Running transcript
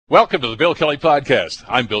Welcome to the Bill Kelly Podcast.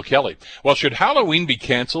 I'm Bill Kelly. Well, should Halloween be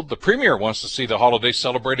canceled? The Premier wants to see the holiday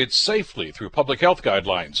celebrated safely through public health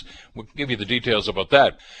guidelines. We'll give you the details about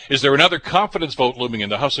that. Is there another confidence vote looming in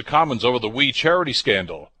the House of Commons over the We Charity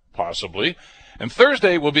scandal? Possibly. And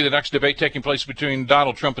Thursday will be the next debate taking place between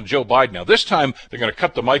Donald Trump and Joe Biden. Now, this time, they're going to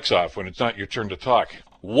cut the mics off when it's not your turn to talk.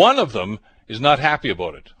 One of them is not happy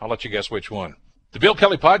about it. I'll let you guess which one. The Bill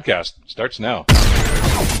Kelly Podcast starts now.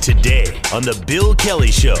 Today on The Bill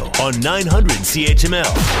Kelly Show on 900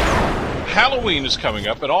 CHML. Halloween is coming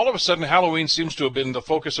up, and all of a sudden Halloween seems to have been the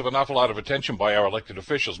focus of an awful lot of attention by our elected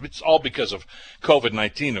officials. It's all because of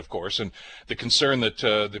COVID-19, of course, and the concern that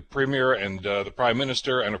the Premier and the Prime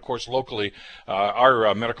Minister, and of course locally,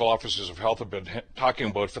 our medical officers of health have been talking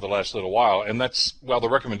about for the last little while. And that's, well, the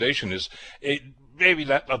recommendation is maybe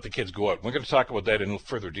let the kids go out. We're going to talk about that in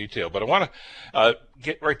further detail, but I want to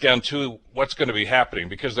get right down to what's going to be happening,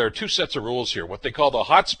 because there are two sets of rules here. What they call the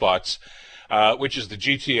hot spots, which is the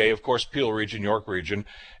GTA, of course, Peel region, York region,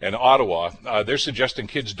 and Ottawa. They're suggesting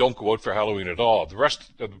kids don't go out for Halloween at all. The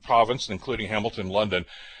rest of the province, including Hamilton, London,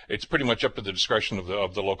 it's pretty much up to the discretion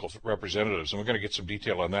of the local representatives, and we're going to get some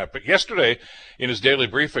detail on that. But yesterday, in his daily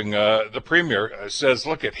briefing, the Premier says,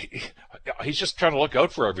 look, he's just trying to look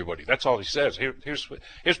out for everybody. That's all he says.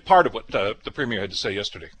 Here's part of what the Premier had to say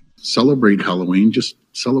yesterday. Celebrate Halloween, just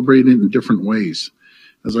celebrate it in different ways.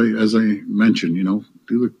 As I mentioned,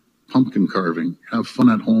 do the pumpkin carving, have fun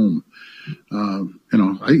at home.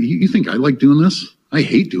 You think I like doing this? I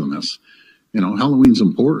hate doing this. Halloween's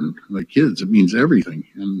important. Like kids, it means everything.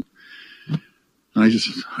 And I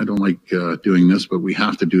don't like doing this, but we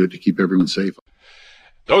have to do it to keep everyone safe.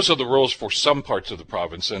 Those are the rules for some parts of the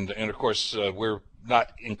province, and of course, we're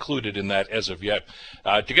not included in that as of yet.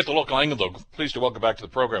 To get the local angle, though, pleased to welcome back to the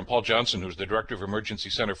program Paul Johnson, who's the Director of Emergency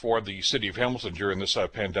Center for the City of Hamilton during this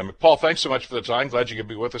pandemic. Paul, thanks so much for the time. Glad you could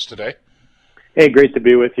be with us today. Hey, great to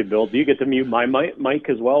be with you, Bill. Do you get to mute my mic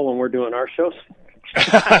as well when we're doing our shows?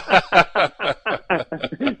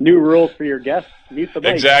 New rules for your guests. Mute the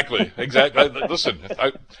mic. Exactly. Listen,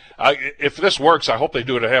 if this works, I hope they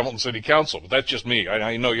do it at Hamilton City Council. But that's just me.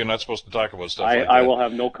 I know you're not supposed to talk about stuff like that. I will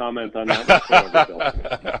have no comment on that whatsoever,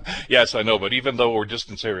 Bill. Yes, I know. But even though we're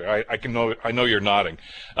distance here, I know you're nodding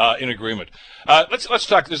in agreement. Let's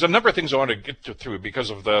talk. There's a number of things I want to get through because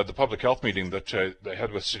of the public health meeting that they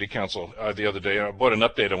had with City Council the other day about an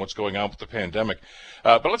update on what's going on with the pandemic.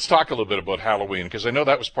 But let's talk a little bit about Halloween, because I know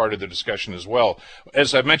that was part of the discussion as well.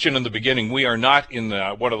 As I mentioned in the beginning, we are not in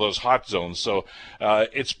one of those hot zones, so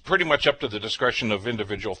it's pretty much up to the discretion of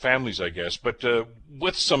individual families, I guess, but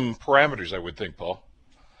with some parameters, I would think, Paul.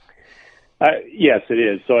 Yes, it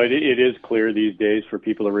is. So it is clear these days for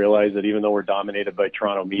people to realize that even though we're dominated by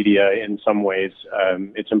Toronto media in some ways,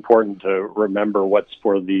 it's important to remember what's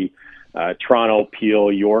for the Toronto,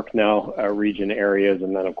 Peel, York now region areas,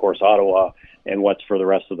 and then, of course, Ottawa, and what's for the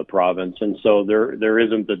rest of the province. And so there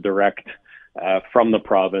isn't the direct from the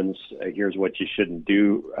province, here's what you shouldn't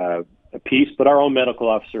do a piece, but our own medical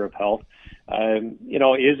officer of health,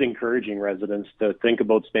 is encouraging residents to think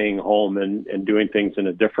about staying home and doing things in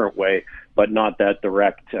a different way, but not that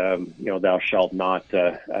direct, thou shalt not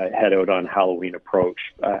head out on Halloween approach.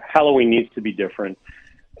 Halloween needs to be different,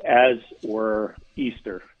 as were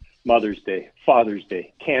Easter, Mother's Day, Father's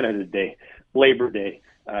Day, Canada Day, Labor Day,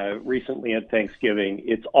 recently at Thanksgiving.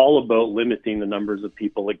 It's all about limiting the numbers of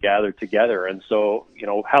people that gather together. And so,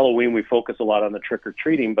 Halloween, we focus a lot on the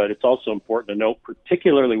trick-or-treating, but it's also important to note,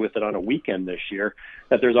 particularly with it on a weekend this year,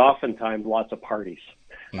 that there's oftentimes lots of parties.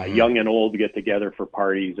 Mm-hmm. Young and old get together for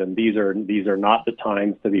parties, and these are not the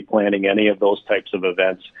times to be planning any of those types of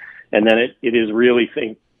events. And then it is really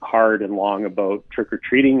think hard and long about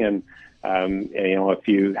trick-or-treating, and if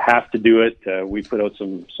you have to do it, we put out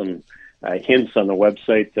some hints on the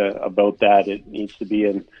website about that. It needs to be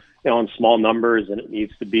in small numbers, and it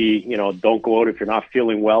needs to be, don't go out if you're not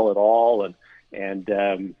feeling well at all, and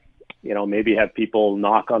maybe have people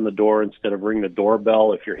knock on the door instead of ring the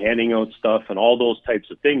doorbell if you're handing out stuff, and all those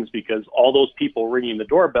types of things, because all those people ringing the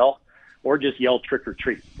doorbell, or just yell trick or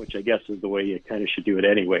treat, which I guess is the way you kind of should do it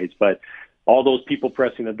anyways, but all those people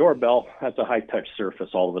pressing the doorbell, that's a high-touch surface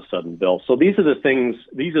all of a sudden, Bill. So these are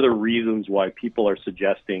the reasons why people are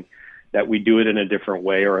suggesting that we do it in a different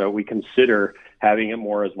way, or that we consider having it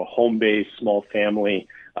more as a home-based, small family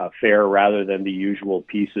affair rather than the usual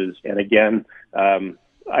pieces. And again,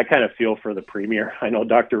 I kind of feel for the Premier. I know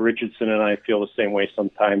Dr. Richardson and I feel the same way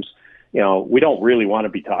sometimes. We don't really want to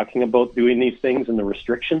be talking about doing these things and the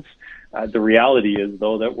restrictions. The reality is,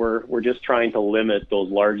 though, that we're just trying to limit those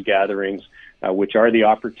large gatherings, which are the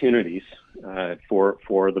opportunities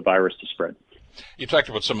for the virus to spread. You talked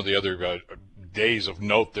about some of the other days of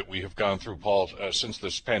note that we have gone through, Paul, since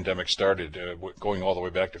this pandemic started, going all the way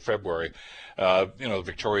back to February.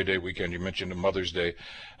 Victoria Day weekend, you mentioned Mother's Day.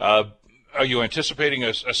 Are you anticipating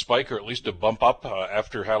a spike or at least a bump up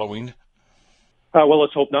after Halloween? Well,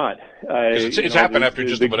 let's hope not. It's happened after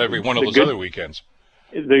just about every one of those other weekends.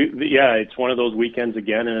 It's one of those weekends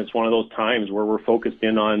again, and it's one of those times where we're focused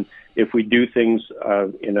in on if we do things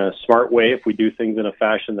in a smart way, if we do things in a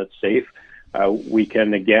fashion that's safe, we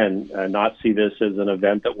can, again, not see this as an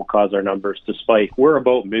event that will cause our numbers to spike. We're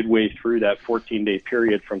about midway through that 14-day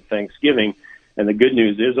period from Thanksgiving, and the good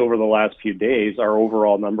news is over the last few days, our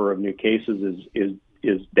overall number of new cases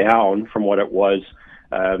is down from what it was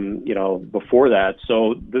before that.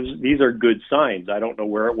 So these are good signs. I don't know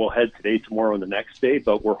where it will head today, tomorrow, and the next day,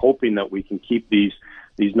 but we're hoping that we can keep these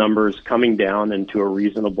numbers coming down into a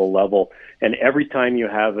reasonable level. And every time you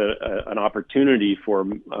have an opportunity for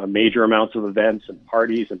major amounts of events and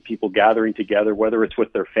parties and people gathering together, whether it's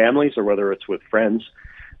with their families or whether it's with friends,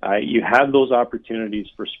 you have those opportunities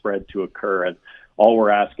for spread to occur. And all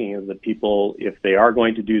we're asking is that people, if they are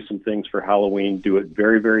going to do some things for Halloween, do it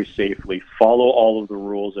very, very safely, follow all of the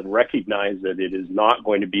rules, and recognize that it is not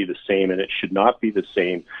going to be the same and it should not be the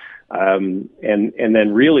same. And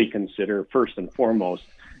then really consider, first and foremost,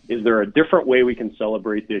 is there a different way we can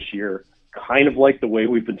celebrate this year, kind of like the way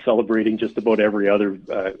we've been celebrating just about every other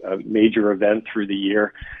major event through the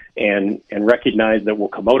year, and recognize that we'll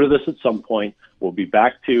come out of this at some point. We'll be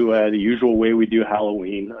back to the usual way we do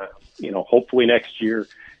Halloween, hopefully next year,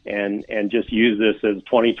 and just use this as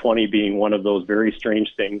 2020 being one of those very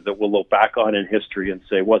strange things that we'll look back on in history and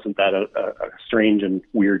say, wasn't that a strange and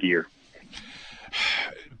weird year?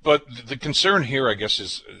 But the concern here, I guess,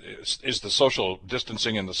 is the social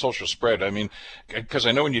distancing and the social spread. I mean, because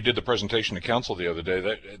I know when you did the presentation to council the other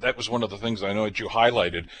day, that was one of the things I know that you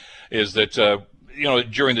highlighted, is that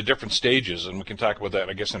during the different stages, and we can talk about that,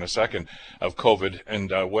 I guess, in a second, of COVID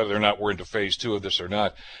and whether or not we're into phase 2 of this or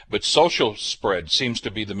not. But social spread seems to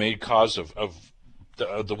be the main cause of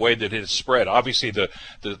the way that it is spread. Obviously, the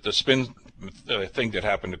spin thing that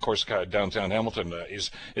happened, of course, downtown Hamilton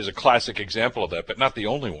is a classic example of that, but not the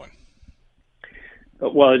only one.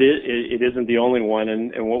 Well, it isn't the only one,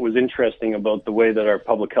 and what was interesting about the way that our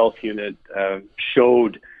public health unit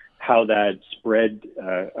showed how that spread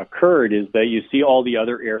occurred is that you see all the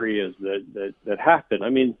other areas that happen. I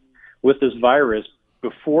mean, with this virus,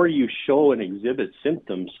 before you show and exhibit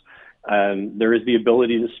symptoms, there is the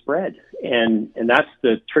ability to spread, and that's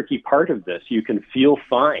the tricky part of this. You can feel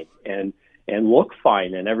fine and look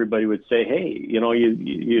fine, and everybody would say, hey,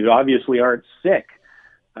 you obviously aren't sick.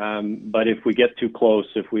 But if we get too close,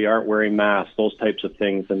 if we aren't wearing masks, those types of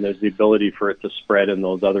things, then there's the ability for it to spread in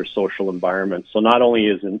those other social environments. So not only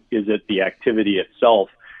is it the activity itself,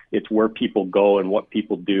 it's where people go and what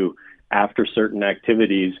people do after certain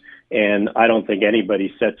activities. And I don't think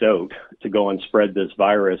anybody sets out to go and spread this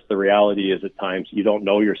virus. The reality is at times you don't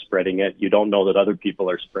know you're spreading it. You don't know that other people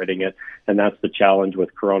are spreading it. And that's the challenge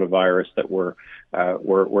with coronavirus that we're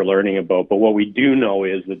learning about. But what we do know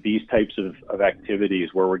is that these types of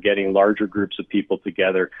activities where we're getting larger groups of people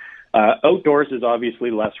together, outdoors is obviously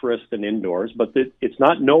less risk than indoors, but it's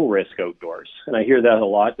not no risk outdoors. And I hear that a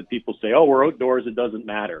lot, that people say, oh, we're outdoors, it doesn't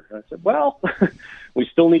matter. And I said, well, we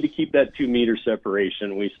still need to keep that 2-meter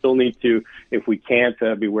separation. We still need to, if we can't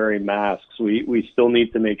be wearing masks, we still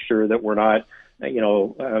need to make sure that we're not,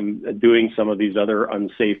 doing some of these other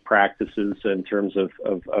unsafe practices in terms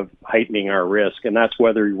of heightening our risk. And that's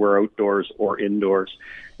whether we're outdoors or indoors.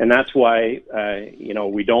 And that's why,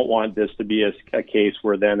 we don't want this to be a case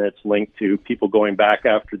where then it's linked to people going back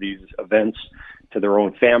after these events to their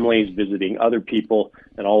own families, visiting other people,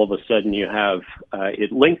 and all of a sudden you have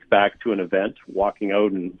it linked back to an event, walking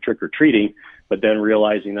out and trick-or-treating, but then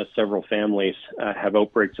realizing that several families have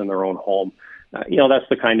outbreaks in their own home. That's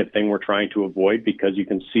the kind of thing we're trying to avoid, because you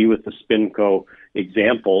can see with the SpinCo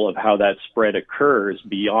example of how that spread occurs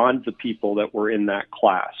beyond the people that were in that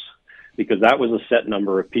class, because that was a set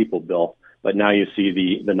number of people, Bill. But now you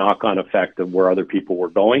see the knock-on effect of where other people were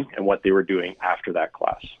going and what they were doing after that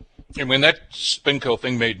class. And when that SpinCo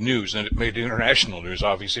thing made news, and it made international news,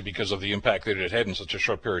 obviously, because of the impact that it had in such a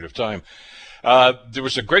short period of time, there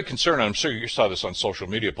was a great concern, and I'm sure you saw this on social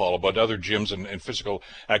media, Paul, about other gyms and physical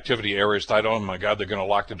activity areas that, oh my God, they're going to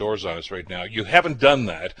lock the doors on us right now. You haven't done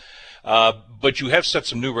that, but you have set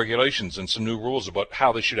some new regulations and some new rules about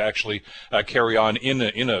how they should actually carry on in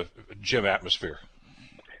a gym atmosphere.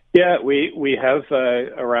 Yeah, we have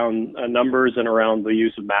around numbers and around the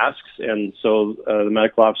use of masks. And so the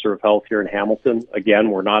medical officer of health here in Hamilton,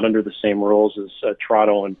 again, we're not under the same rules as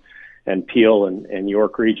Toronto and Peel and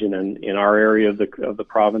York region and in our area of the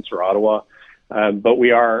province or Ottawa. But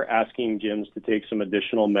we are asking gyms to take some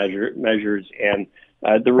additional measures, and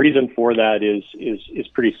the reason for that is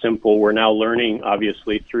pretty simple. We're now learning,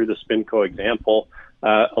 obviously, through the Spinco example,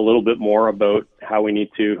 a little bit more about how we need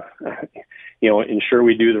to, ensure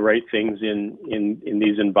we do the right things in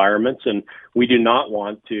these environments, and we do not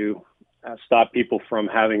want to stop people from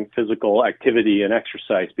having physical activity and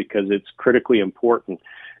exercise, because it's critically important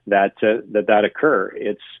that occur.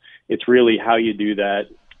 It's really how you do that,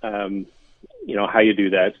 how you do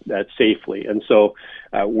that safely. And so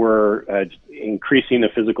we're increasing the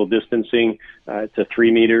physical distancing to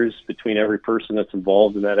 3 meters between every person that's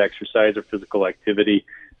involved in that exercise or physical activity.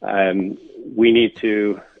 We need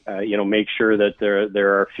to, make sure that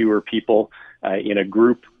there are fewer people in a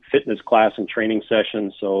group fitness class and training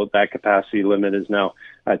session. So that capacity limit is now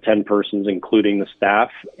 10 persons, including the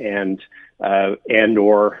staff, and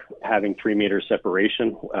or having 3 meter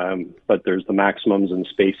separation. But there's the maximums and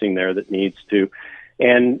spacing there that needs to.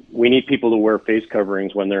 And we need people to wear face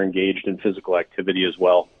coverings when they're engaged in physical activity as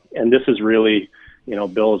well. And this is really,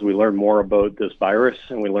 Bill, as we learn more about this virus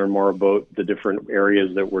and we learn more about the different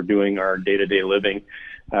areas that we're doing our day-to-day living,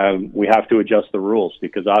 we have to adjust the rules,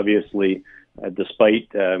 because obviously,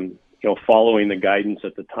 despite following the guidance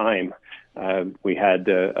at the time, we had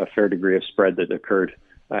a fair degree of spread that occurred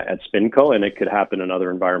at Spinco, and it could happen in other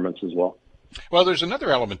environments as well. Well, there's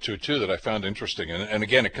another element to it, too, that I found interesting. And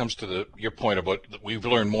again, it comes to your point about we've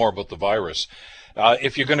learned more about the virus.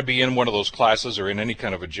 If you're going to be in one of those classes or in any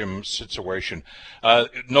kind of a gym situation,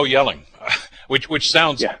 no yelling, which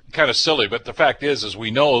sounds kind of silly, but the fact is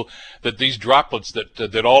we know that these droplets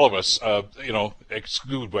that all of us,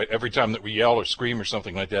 exclude every time that we yell or scream or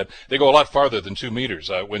something like that, they go a lot farther than 2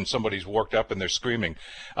 meters when somebody's worked up and they're screaming.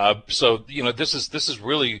 So this is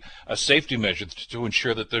really a safety measure to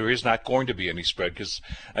ensure that there is not going to be any spread. Because,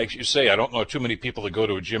 like you say, I don't know too many people that go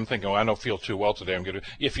to a gym thinking, I don't feel too well today.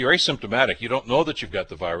 If you're asymptomatic, you don't know that you've got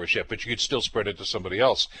the virus yet, but you could still spread it to somebody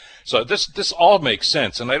else. So this all makes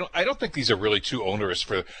sense, and I don't think these are really too onerous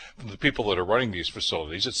for the people that are running these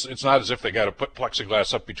facilities. It's not as if they got to put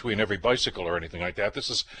plexiglass up between every bicycle or anything like that. This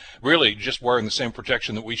is really just wearing the same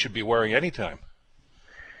protection that we should be wearing anytime.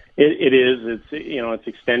 It is. It's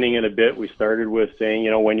extending it a bit. We started with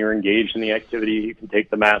saying, when you're engaged in the activity, you can take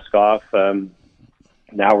the mask off.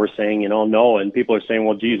 Now we're saying, no, and people are saying,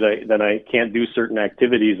 well, geez, then I can't do certain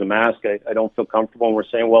activities. A mask, I don't feel comfortable. And we're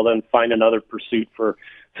saying, well, then find another pursuit for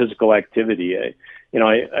physical activity.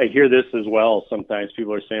 I hear this as well. Sometimes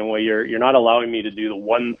people are saying, well, you're not allowing me to do the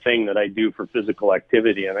one thing that I do for physical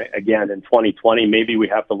activity. And again, in 2020, maybe we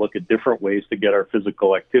have to look at different ways to get our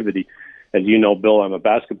physical activity. As you know, Bill, I'm a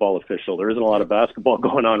basketball official. There isn't a lot of basketball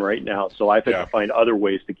going on right now. So I think I find other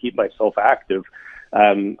ways to keep myself active.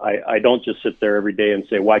 I don't just sit there every day and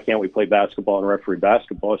say, why can't we play basketball and referee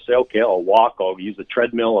basketball? I say, okay, I'll walk, I'll use a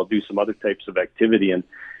treadmill, I'll do some other types of activity. And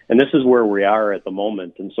this is where we are at the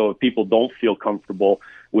moment. And so if people don't feel comfortable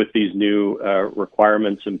with these new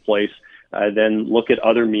requirements in place, then look at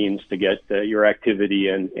other means to get your activity.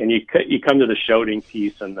 And you come to the shouting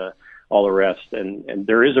piece and all the rest. And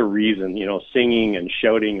there is a reason, singing and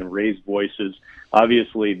shouting and raised voices,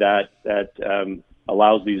 obviously that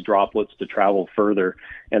allows these droplets to travel further.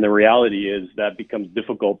 And the reality is that becomes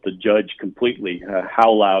difficult to judge completely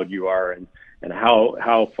how loud you are and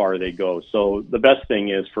how far they go. So the best thing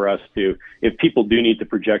is for us to, if people do need to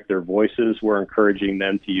project their voices, we're encouraging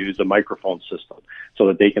them to use a microphone system so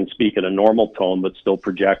that they can speak at a normal tone but still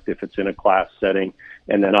project if it's in a class setting,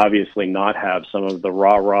 and then obviously not have some of the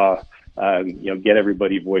rah-rah, get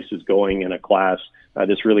everybody voices going in a class.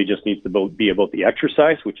 This really just needs to be about the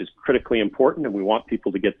exercise, which is critically important, and we want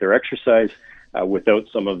people to get their exercise without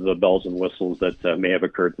some of the bells and whistles that may have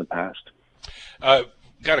occurred in the past.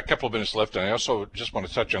 Got a couple of minutes left, and I also just want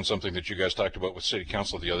to touch on something that you guys talked about with City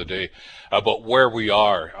Council the other day about where we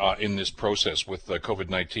are in this process with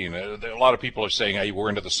COVID-19. A lot of people are saying, hey, we're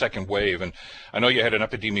into the second wave, and I know you had an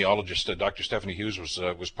epidemiologist, Dr. Stephanie Hughes,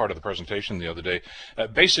 was part of the presentation the other day,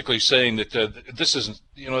 basically saying that this isn't,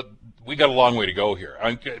 we got a long way to go here.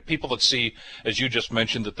 People that see, as you just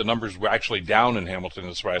mentioned, that the numbers were actually down in Hamilton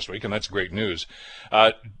this last week, and that's great news.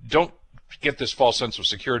 Don't get this false sense of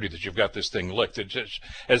security that you've got this thing licked.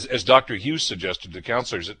 As Dr. Hughes suggested to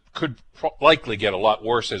counselors, it could likely get a lot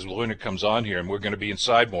worse as the winter comes on here, and we're going to be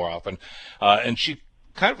inside more often. And she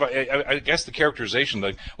kind of, I guess the characterization,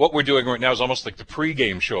 like what we're doing right now is almost like the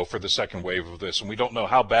pregame show for the second wave of this, and we don't know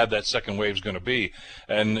how bad that second wave is going to be.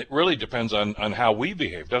 And it really depends on how we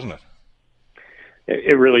behave, doesn't it?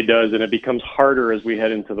 It really does, and it becomes harder as we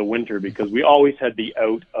head into the winter because we always had the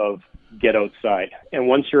out of get outside. And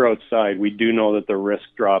once you're outside, we do know that the risk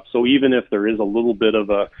drops. So even if there is a little bit of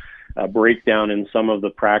a breakdown in some of the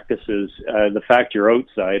practices. The fact you're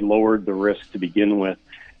outside lowered the risk to begin with.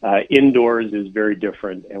 Indoors is very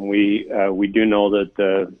different, and we do know that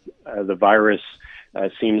the virus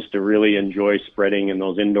seems to really enjoy spreading in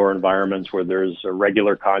those indoor environments where there's a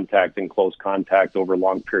regular contact and close contact over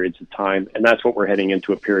long periods of time, and that's what we're heading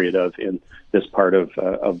into a period of in this part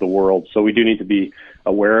of the world. So we do need to be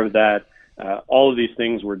aware of that. All of these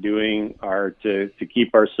things we're doing are to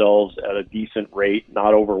keep ourselves at a decent rate,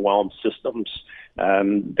 not overwhelm systems.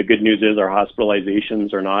 The good news is our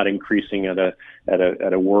hospitalizations are not increasing at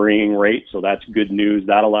a worrying rate, so that's good news.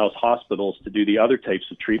 That allows hospitals to do the other types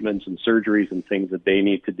of treatments and surgeries and things that they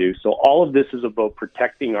need to do. So all of this is about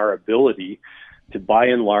protecting our ability to, by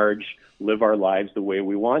and large, live our lives the way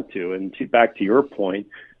we want to. And back to your point,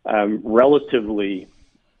 relatively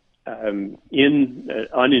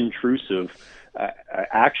unintrusive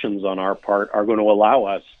actions on our part are going to allow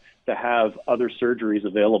us to have other surgeries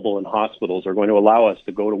available in hospitals, are going to allow us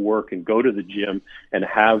to go to work and go to the gym and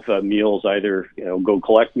have meals, either go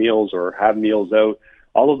collect meals or have meals out.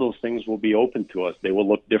 All of those things will be open to us. They will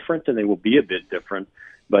look different and they will be a bit different.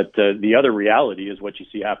 But the other reality is what you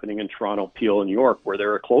see happening in Toronto, Peel, and York, where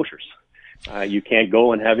there are closures. You can't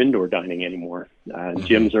go and have indoor dining anymore.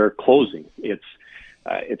 Gyms are closing. It's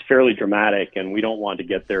fairly dramatic, and we don't want to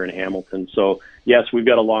get there in Hamilton. So, yes, we've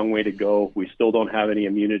got a long way to go. We still don't have any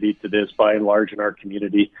immunity to this, by and large, in our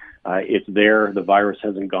community. It's there. The virus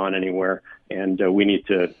hasn't gone anywhere, and we need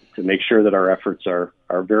to make sure that our efforts are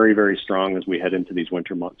very, very strong as we head into these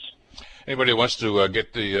winter months. Anybody who wants to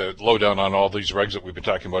get the lowdown on all these regs that we've been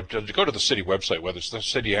talking about, go to the city website, whether it's the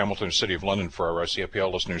City of Hamilton or City of London for our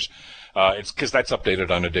CFPL listeners. It's because that's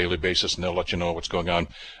updated on a daily basis, and they'll let you know what's going on.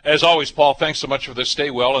 As always, Paul, thanks so much for this.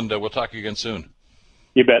 Stay well, and we'll talk again soon.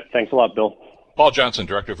 You bet. Thanks a lot, Bill. Paul Johnson,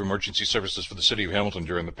 Director of Emergency Services for the City of Hamilton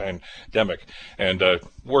during the pandemic. And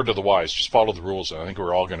word to the wise, just follow the rules, and I think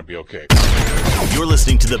we're all going to be okay. You're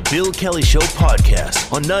listening to the Bill Kelly Show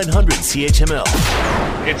podcast on 900 CHML.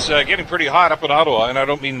 It's getting pretty hot up in Ottawa, and I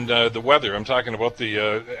don't mean the weather. I'm talking about the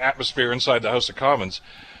atmosphere inside the House of Commons.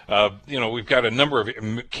 We've got a number of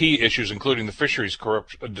key issues, including the fisheries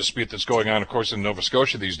dispute that's going on, of course, in Nova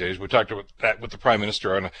Scotia these days. We talked about that with the Prime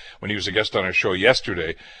Minister when he was a guest on our show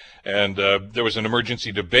yesterday. And there was an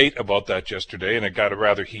emergency debate about that yesterday, and it got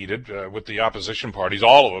rather heated with the opposition parties,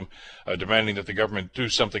 all of them, demanding that the government do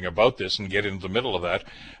something about this and get into the middle of that.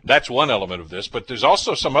 That's one element of this. But there's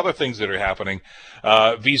also some other things that are happening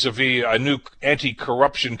vis-a-vis a new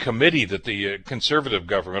anti-corruption committee that the Conservative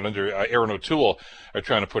government under Erin O'Toole are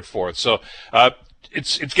trying to put forth. So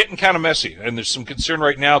it's getting kind of messy, and there's some concern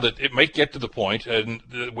right now that it might get to the point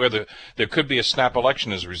where there could be a snap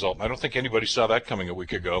election as a result. And I don't think anybody saw that coming a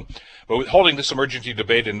week ago. But with holding this emergency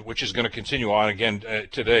debate, which is going to continue on again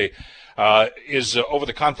today, is over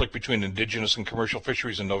the conflict between Indigenous and commercial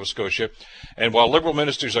fisheries in Nova Scotia. And while Liberal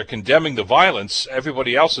ministers are condemning the violence,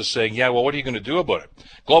 everybody else is saying, yeah, well, what are you going to do about it?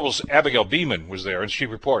 Global's Abigail Beeman was there, and she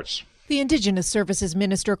reports. The Indigenous Services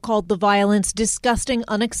Minister called the violence disgusting,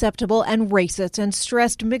 unacceptable, and racist, and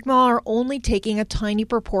stressed Mi'kmaq are only taking a tiny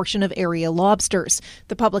proportion of area lobsters.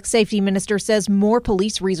 The Public Safety Minister says more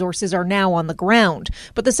police resources are now on the ground.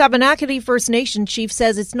 But the Sabanakati First Nation chief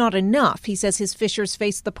says it's not enough. He says his fishers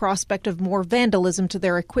face the prospect of more vandalism to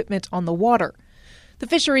their equipment on the water. The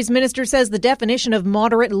Fisheries Minister says the definition of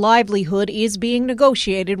moderate livelihood is being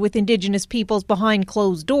negotiated with Indigenous peoples behind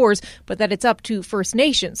closed doors, but that it's up to First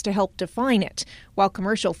Nations to help define it. While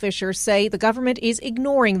commercial fishers say the government is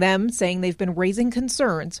ignoring them, saying they've been raising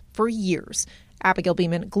concerns for years. Abigail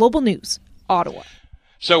Beeman, Global News, Ottawa.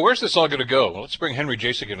 So where's this all going to go? Well, let's bring Henry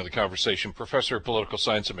Jasek into the conversation, Professor of Political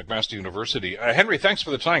Science at McMaster University. Henry, thanks for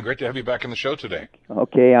the time. Great to have you back on the show today.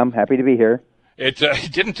 Okay, I'm happy to be here. It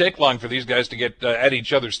didn't take long for these guys to get at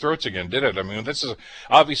each other's throats again, did it? I mean, this is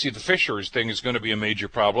obviously the fisheries thing is going to be a major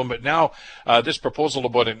problem, but now this proposal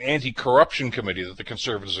about an anti-corruption committee that the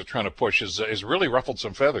Conservatives are trying to push is really ruffled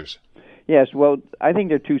some feathers. Yes, well, I think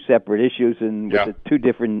they're two separate issues and with two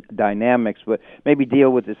different dynamics, but maybe deal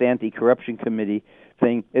with this anti-corruption committee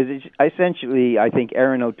thing. Essentially, I think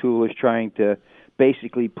Erin O'Toole is trying to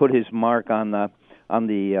basically put his mark on the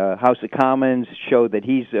House of Commons, show that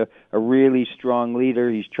he's a really strong leader.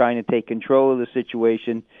 He's trying to take control of the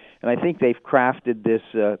situation. And I think they've crafted this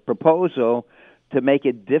proposal to make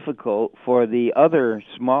it difficult for the other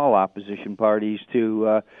small opposition parties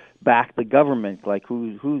to back the government, like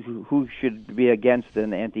who should be against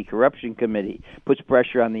an anti-corruption committee, puts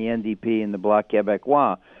pressure on the NDP and the Bloc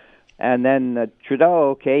Québécois. And then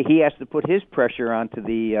Trudeau, he has to put his pressure onto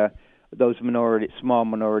the those small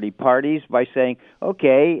minority parties by saying,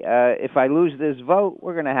 okay, if I lose this vote,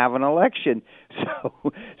 we're going to have an election. So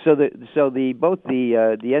both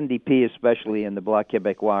the NDP especially and the Bloc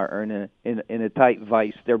Québécois are in a tight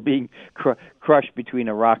vice. They're being crushed between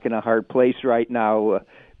a rock and a hard place right now.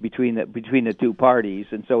 Between the two parties,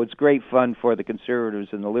 and so it's great fun for the Conservatives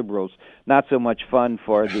and the Liberals, not so much fun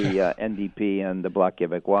for the NDP and the Bloc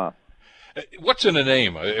Québécois. What's in a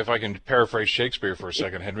name, if I can paraphrase Shakespeare for a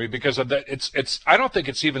second, Henry? Because of that, it's. I don't think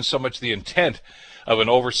it's even so much the intent of an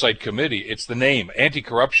oversight committee; it's the name,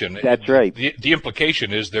 anti-corruption. That's right. The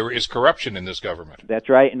implication is there is corruption in this government. That's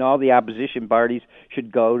right, and all the opposition parties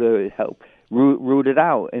should go to help root it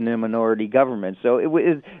out in a minority government. So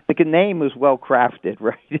the name was well crafted,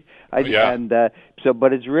 right? Yeah. And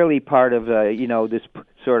but it's really part of this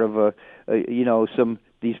sort of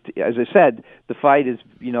these. As I said, the fight is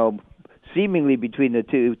seemingly between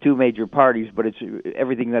the two major parties, but it's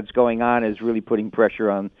everything that's going on is really putting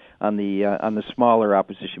pressure on the smaller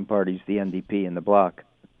opposition parties, the NDP and the Bloc.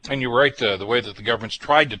 And you're right, the way that the government's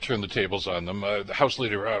tried to turn the tables on them. The House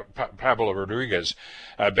Leader, Pablo Rodriguez,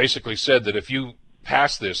 basically said that if you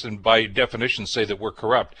pass this and by definition say that we're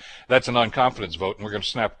corrupt, that's a non-confidence vote and we're going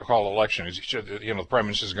to call election. The Prime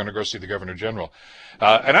Minister is going to go see the Governor General.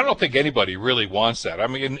 And I don't think anybody really wants that. I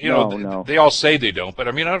mean, No. They all say they don't, but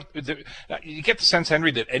I mean, you get the sense, Henry,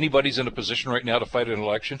 that anybody's in a position right now to fight an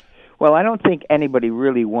election? Well, I don't think anybody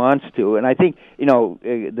really wants to, and I think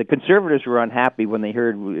the Conservatives were unhappy when they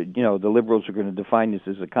heard the Liberals were going to define this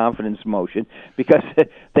as a confidence motion, because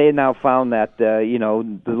they now found that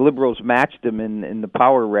the Liberals matched them in the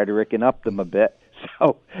power rhetoric and upped them a bit.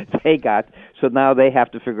 So now they have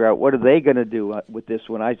to figure out what are they going to do with this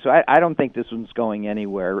one. I don't think this one's going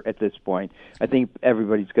anywhere at this point. I think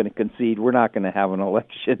everybody's going to concede we're not going to have an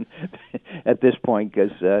election at this point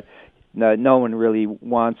because. No one really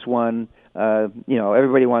wants one.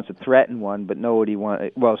 Everybody wants to threaten one, but nobody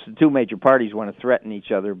wants. Well, so two major parties want to threaten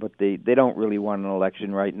each other, but they don't really want an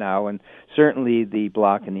election right now. And certainly the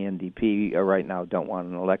Bloc and the NDP right now don't want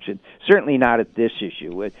an election. Certainly not at this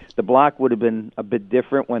issue. The Bloc would have been a bit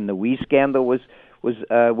different when the WE scandal was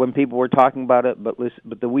when people were talking about it, but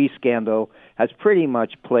the WE scandal has pretty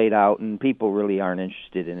much played out, and people really aren't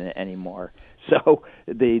interested in it anymore. So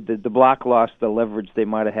the Bloc lost the leverage they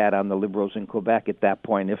might have had on the Liberals in Quebec at that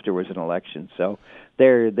point if there was an election. So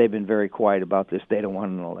they've been very quiet about this. They don't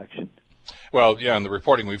want an election. Well, yeah, and the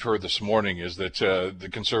reporting we've heard this morning is that the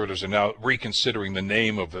Conservatives are now reconsidering the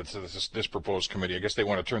name of this proposed committee. I guess they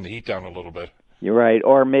want to turn the heat down a little bit. You're right,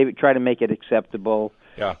 or maybe try to make it acceptable.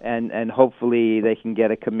 Yeah. And hopefully they can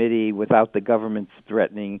get a committee without the government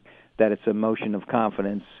threatening that it's a motion of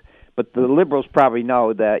confidence. But the Liberals probably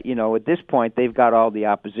know that, at this point they've got all the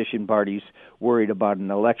opposition parties worried about an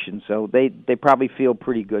election, so they probably feel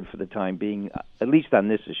pretty good for the time being, at least on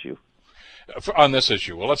this issue. On this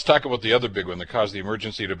issue. Well, let's talk about the other big one that caused the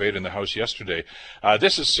emergency debate in the House yesterday.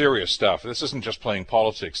 This is serious stuff. This isn't just playing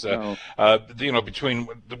politics. No. Between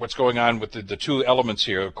what's going on with the two elements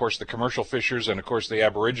here, of course, the commercial fishers and, of course, the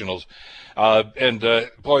Aboriginals.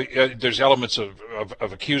 There's elements of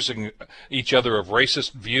accusing each other of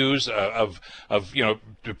racist views, of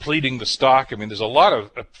depleting the stock. I mean, there's a lot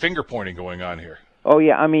of finger-pointing going on here. Oh,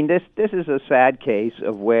 yeah. I mean, this is a sad case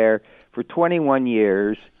of where for 21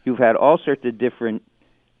 years you've had all sorts of different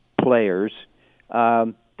players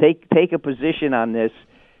take a position on this,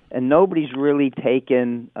 and nobody's really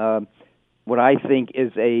taken what I think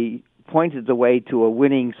is pointed the way to a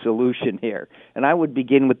winning solution here. And I would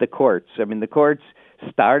begin with the courts. I mean, the courts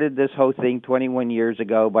started this whole thing 21 years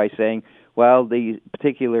ago by saying, well, the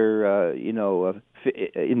particular,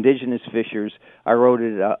 indigenous fishers are owed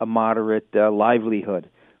a moderate livelihood.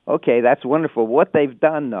 Okay, that's wonderful. What they've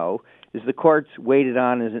done, though, is the courts weighted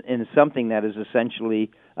on in something that is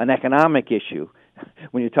essentially an economic issue.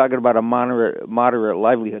 When you're talking about a moderate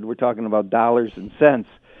livelihood, we're talking about dollars and cents.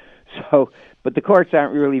 So, but the courts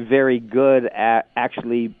aren't really very good at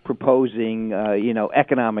actually proposing,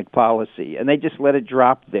 economic policy, and they just let it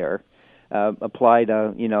drop there. Applied,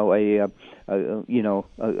 an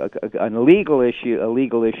illegal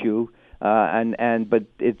issue,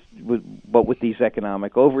 but with these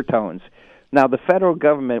economic overtones. Now, the federal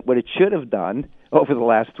government, what it should have done over the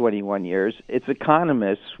last 21 years, its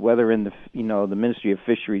economists, whether in the Ministry of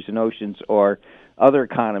Fisheries and Oceans or other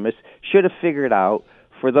economists, should have figured out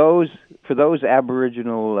for those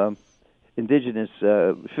Aboriginal indigenous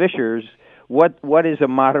fishers what is a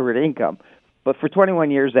moderate income. But for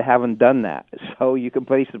 21 years, they haven't done that. So you can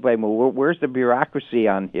place the blame. Well, where's the bureaucracy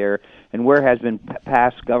on here, and where has been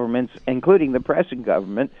past governments, including the present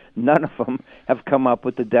government? None of them have come up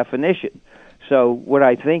with the definition. So what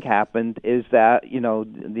I think happened is that,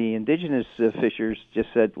 the indigenous fishers just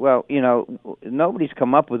said, well, nobody's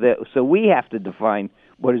come up with it, so we have to define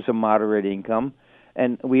what is a moderate income.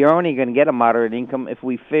 And we are only going to get a moderate income if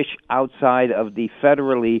we fish outside of the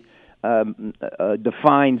federally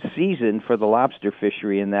defined season for the lobster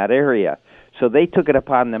fishery in that area. So they took it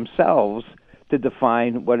upon themselves to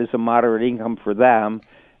define what is a moderate income for them,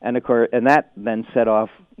 and of course, and that then set off,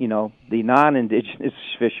 the non-indigenous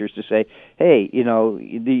fishers to say, hey, you're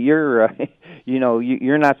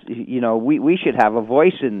not, we should have a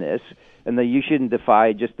voice in this, and that you shouldn't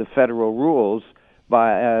defy just the federal rules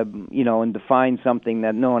by, and define something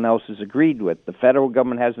that no one else has agreed with. The federal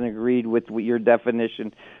government hasn't agreed with your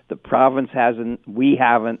definition. The province hasn't. We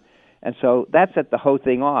haven't. And so that set the whole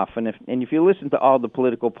thing off. And if you listen to all the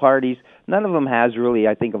political parties, none of them has really,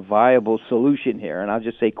 I think, a viable solution here. And I'll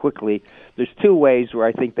just say quickly, there's two ways where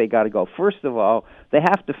I think they got to go. First of all, they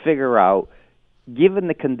have to figure out, given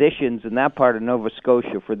the conditions in that part of Nova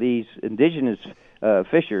Scotia for these indigenous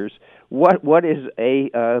fishers, what is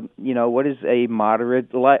a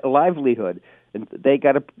moderate livelihood? And they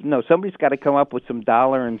got to, somebody's got to come up with some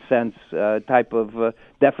dollar and cents type of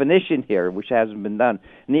definition here, which hasn't been done.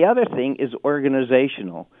 And the other thing is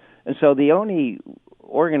organizational. And so the only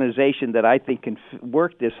organization that I think can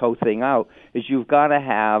work this whole thing out is you've got to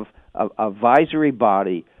have a advisory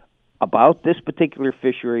body about this particular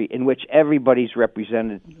fishery in which everybody's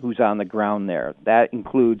represented who's on the ground there. That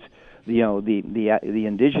includes, the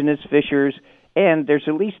indigenous fishers, and there's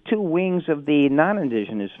at least two wings of the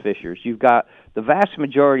non-indigenous fishers. You've got the vast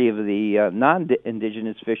majority of the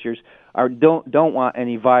non-indigenous fishers don't want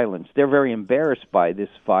any violence. They're very embarrassed by this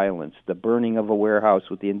violence, the burning of a warehouse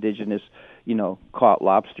with the indigenous, caught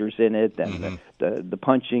lobsters in it, and the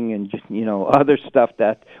punching and other stuff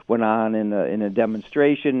that went on in a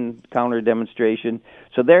demonstration, counter demonstration.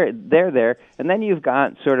 So they're there, and then you've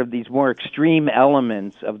got sort of these more extreme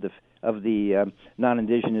elements of the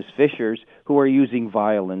non-indigenous fishers who are using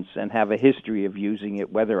violence and have a history of using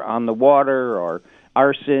it, whether on the water or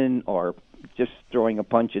arson or just throwing a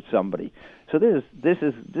punch at somebody. So this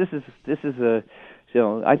is a,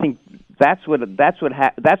 I think that's where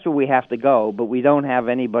we have to go, but we don't have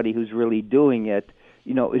anybody who's really doing it,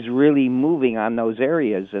 is really moving on those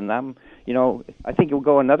areas. And I think it will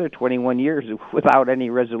go another 21 years without any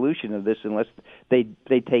resolution of this unless they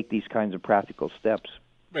take these kinds of practical steps.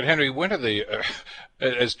 But Henry, when are they,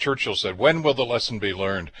 as Churchill said, when will the lesson be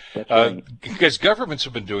learned? That's right. Because governments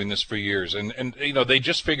have been doing this for years, and they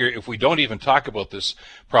just figure if we don't even talk about this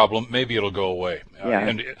problem, maybe it'll go away.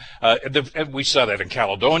 Yeah. And we saw that in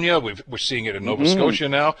Caledonia. We're seeing it in Nova Scotia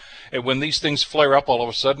now. And when these things flare up all of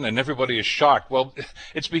a sudden, and everybody is shocked, well,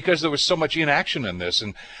 it's because there was so much inaction in this,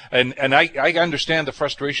 and I understand the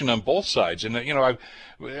frustration on both sides. And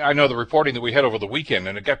I know the reporting that we had over the weekend,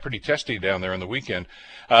 and it got pretty testy down there on the weekend.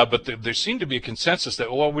 But there seemed to be a consensus that,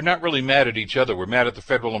 well, we're not really mad at each other. We're mad at the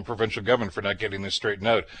federal and provincial government for not getting this straightened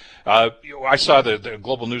out. I saw the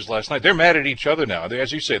Global News last night. They're mad at each other now.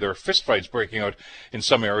 As you say, there are fistfights breaking out in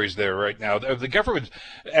some areas there right now. The government,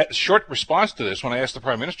 short response to this, when I asked the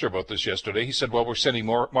Prime Minister about this yesterday, he said, well, we're sending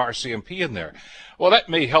more RCMP in there. Well, that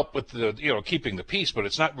may help with the keeping the peace, but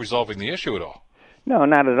it's not resolving the issue at all. No,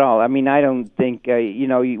 not at all. I mean, I don't think,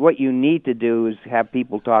 what you need to do is have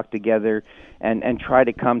people talk together and try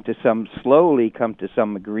to slowly come to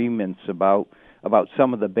some agreements about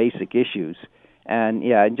some of the basic issues. And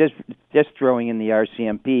just throwing in the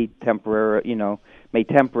RCMP may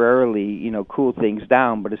temporarily, cool things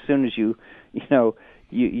down, but as soon as you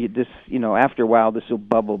just, after a while this will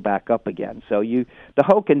bubble back up again. So the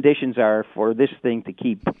whole conditions are for this thing to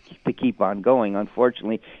keep on going,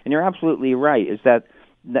 unfortunately. And you're absolutely right, is that,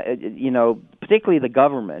 particularly the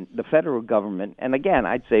government, the federal government, and again,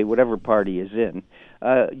 I'd say whatever party is in,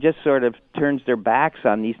 just sort of turns their backs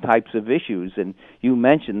on these types of issues. And you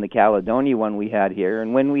mentioned the Caledonia one we had here,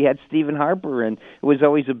 and when we had Stephen Harper, and it was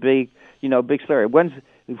always a big story.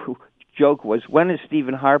 Joke was, when is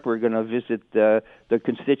Stephen Harper going to visit the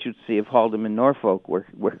constituency of Haldimand, Norfolk, where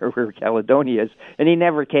Caledonia is? And he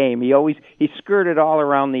never came. He skirted all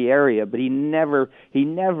around the area, but he never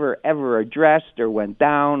ever addressed or went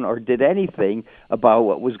down or did anything about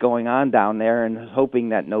what was going on down there, and hoping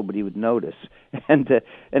that nobody would notice. And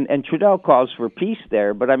Trudeau calls for peace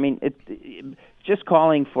there, but I mean, just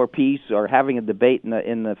calling for peace or having a debate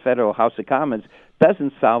in the federal House of Commons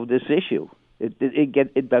doesn't solve this issue.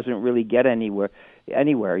 It doesn't really get anywhere.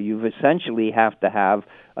 You essentially have to have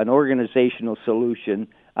an organizational solution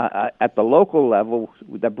at the local level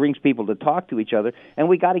that brings people to talk to each other, and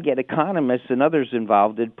we got to get economists and others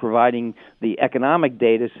involved in providing the economic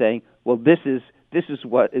data, saying, well, this is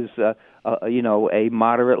what is a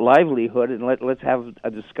moderate livelihood, and let's have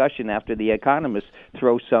a discussion after the economists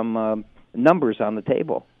throw some numbers on the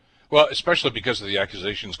table. Well, especially because of the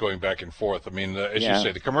accusations going back and forth. I mean, as you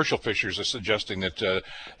say, the commercial fishers are suggesting that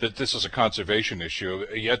this is a conservation issue.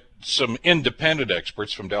 Yet some independent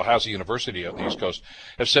experts from Dalhousie University out on the East Coast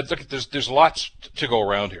have said, look, there's lots to go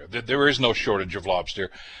around here. There is no shortage of lobster,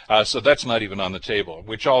 so that's not even on the table,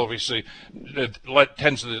 which obviously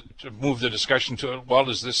tends to move the discussion to, well,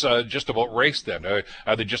 is this just about race then?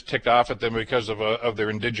 Are they just ticked off at them because of their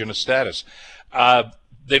indigenous status?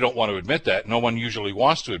 They don't want to admit that. No one usually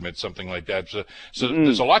wants to admit something like that. So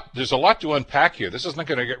there's a lot to unpack here. This isn't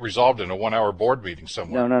going to get resolved in a 1-hour board meeting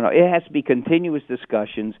somewhere. No. It has to be continuous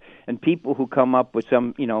discussions, and people who come up with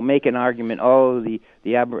some, make an argument. Oh, the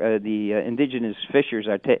indigenous fishers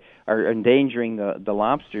are endangering the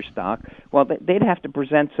lobster stock. Well, they'd have to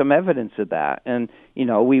present some evidence of that, and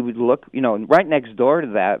we would look. Right next door to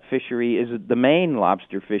that fishery is the Maine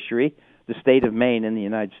lobster fishery, the state of Maine in the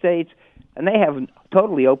United States. And they have a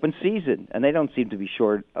totally open season, and they don't seem to be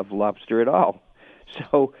short of lobster at all.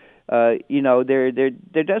 So, there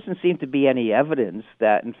doesn't seem to be any evidence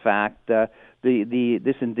that, in fact,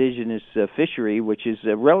 this indigenous fishery, which is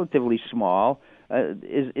relatively small,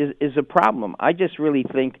 is a problem. I just really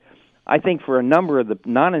think for a number of the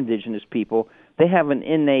non-indigenous people, they have an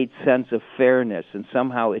innate sense of fairness, and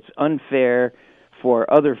somehow it's unfair for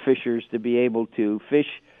other fishers to be able to fish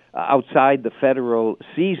outside the federal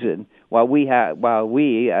season, while we,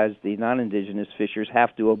 as the non-indigenous fishers,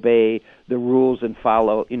 have to obey the rules and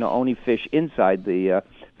follow, only fish inside the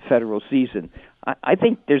federal season. I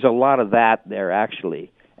think there's a lot of that there,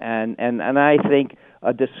 actually, and I think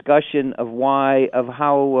a discussion of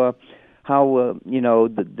how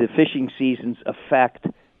the fishing seasons affect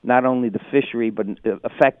not only the fishery but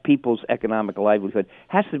affect people's economic livelihood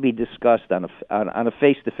has to be discussed on a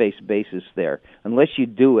face-to-face basis there. Unless you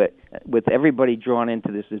do it with everybody drawn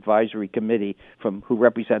into this advisory committee who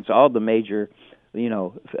represents all the major,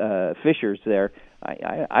 fishers there,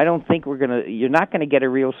 I don't think you're not gonna get a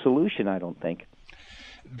real solution, I don't think.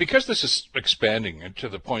 Because this is expanding to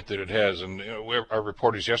the point that it has, and our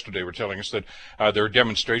reporters yesterday were telling us that there are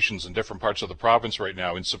demonstrations in different parts of the province right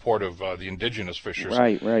now in support of the indigenous fishers.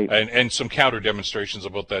 Right. And some counter demonstrations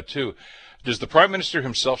about that too. Does the Prime Minister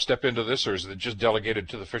himself step into this, or is it just delegated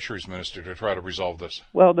to the Fisheries Minister to try to resolve this?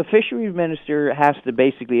 Well, the Fisheries Minister has to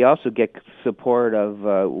basically also get support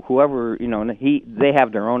of whoever, they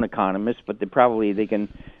have their own economists, but they can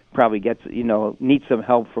get, need some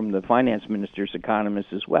help from the finance minister's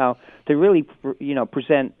economists as well to really,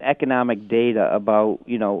 present economic data about,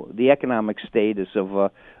 the economic status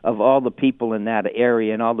of all the people in that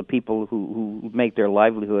area and all the people who make their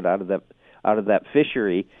livelihood out of that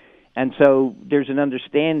fishery. And so there's an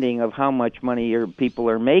understanding of how much money people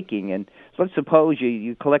are making. And so let's suppose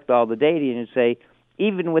you collect all the data and you say,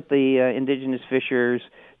 even with the indigenous fishers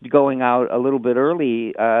going out a little bit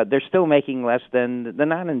early, they're still making less than the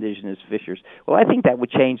non-indigenous fishers. Well, I think that would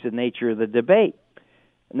change the nature of the debate.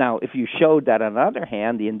 Now, if you showed that, on the other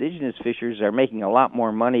hand, the indigenous fishers are making a lot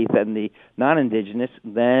more money than the non-indigenous,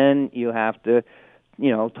 then you have to,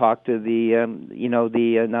 talk to the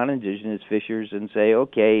non-indigenous fishers and say,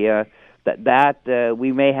 okay,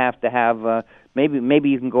 we may have to have maybe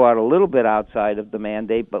you can go out a little bit outside of the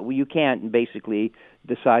mandate, but you can't basically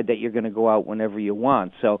decide that you're going to go out whenever you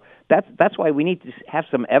want. So that's why we need to have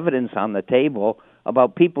some evidence on the table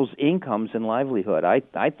about people's incomes and livelihood.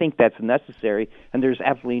 I think that's necessary, and there's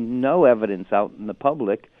absolutely no evidence out in the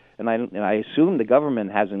public, and I assume the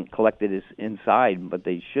government hasn't collected it inside, but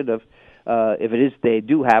they should have. If it is, they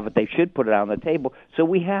do have it, they should put it on the table. So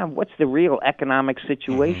we have what's the real economic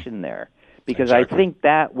situation there, because exactly. I think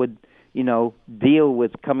that would deal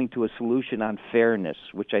with coming to a solution on fairness,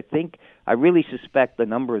 which I really suspect a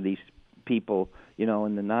number of these people, in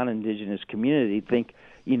the non-indigenous community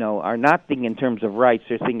are not thinking in terms of rights,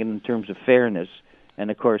 they're thinking in terms of fairness.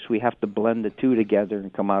 And of course, we have to blend the two together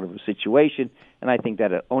and come out of a situation, and I think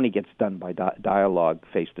that it only gets done by dialogue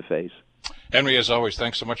face to face. Henry, as always,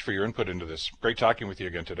 thanks so much for your input into this. Great talking with you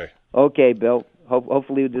again today. Okay, Bill.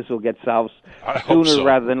 Hopefully this will get solved sooner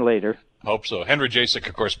rather than later. Hope so. Henry Jasek,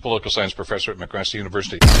 of course, political science professor at McMaster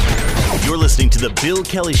University. You're listening to the Bill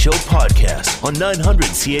Kelly Show podcast on 900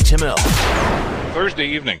 CHML. Thursday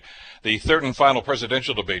evening, the third and final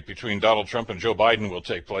presidential debate between Donald Trump and Joe Biden will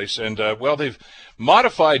take place. And, they've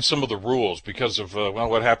modified some of the rules because of,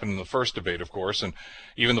 what happened in the first debate, of course, and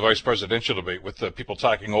even the vice presidential debate with people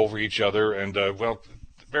talking over each other and,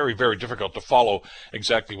 very, very difficult to follow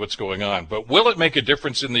exactly what's going on. But will it make a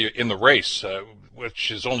difference in the race, which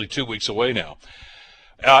is only 2 weeks away now?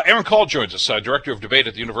 Aaron Call joins us, Director of Debate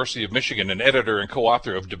at the University of Michigan and editor and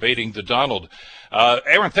co-author of Debating the Donald.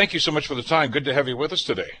 Aaron, thank you so much for the time. Good to have you with us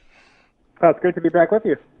today. It's great to be back with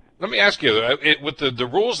you. Let me ask you, with the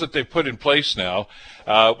rules that they've put in place now,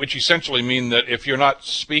 which essentially mean that if you're not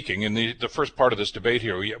speaking in the first part of this debate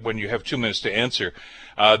here, when you have 2 minutes to answer,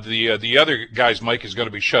 the other guy's mic is going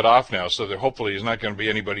to be shut off now, so that hopefully there's not going to be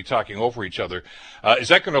anybody talking over each other. Is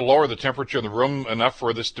that going to lower the temperature in the room enough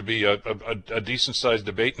for this to be a decent-sized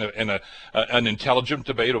debate and an intelligent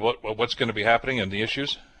debate of what's going to be happening and the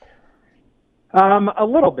issues? A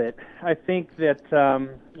little bit. I think that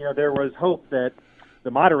there was hope that the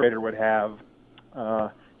moderator would have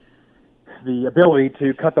the ability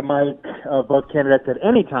to cut the mic of both candidates at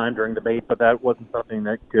any time during debate, but that wasn't something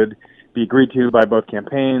that could be agreed to by both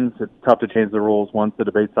campaigns. It's tough to change the rules once the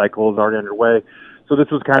debate cycle is already underway. So this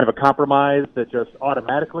was kind of a compromise that just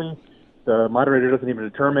automatically the moderator doesn't even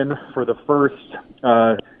determine for the first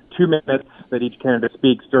 2 minutes that each candidate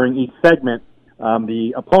speaks during each segment,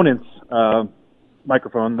 the opponent's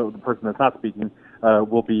microphone, the person that's not speaking,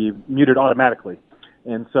 will be muted automatically.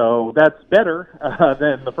 And so that's better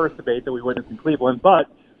than the first debate that we witnessed in Cleveland. But,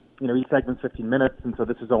 each segment's 15 minutes, and so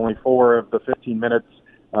this is only 4 of the 15 minutes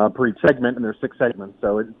per each segment, and there's 6 segments.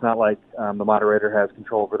 So it's not like the moderator has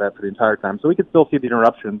control over that for the entire time. So we could still see the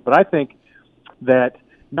interruptions. But I think that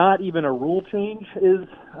not even a rule change is,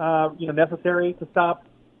 necessary to stop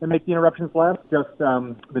and make the interruptions less. Just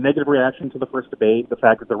the negative reaction to the first debate, the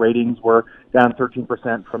fact that the ratings were down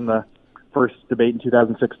 13% from the first debate in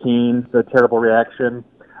 2016, the terrible reaction,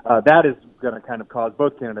 that is going to kind of cause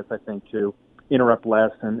both candidates, I think, to interrupt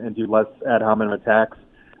less and do less ad hominem attacks.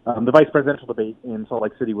 The vice presidential debate in Salt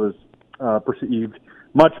Lake City was perceived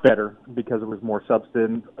much better because it was more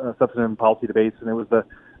substantive policy debates, and it was the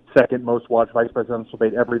second most watched vice presidential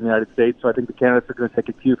debate ever in the United States. So I think the candidates are going to take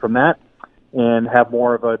a cue from that and have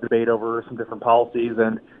more of a debate over some different policies,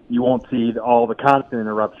 and you won't see all the constant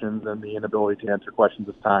interruptions and the inability to answer questions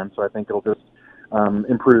this time. So I think it'll just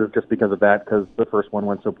improve just because of that, because the first one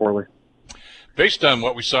went so poorly. Based on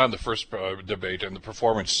what we saw in the first debate and the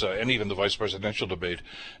performance, and even the vice presidential debate,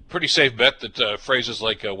 pretty safe bet that phrases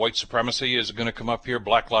like white supremacy is going to come up here,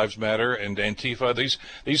 Black Lives Matter, and Antifa.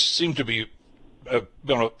 These seem to be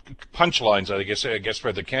punchlines, I guess,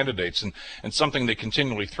 for the candidates, and something they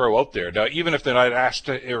continually throw out there. Now, even if they're not asked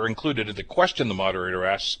or included in the question the moderator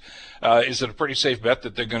asks, is it a pretty safe bet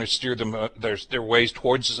that they're going to steer them their ways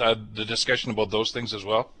towards the discussion about those things as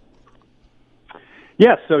well?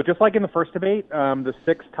 Yes, so just like in the first debate, the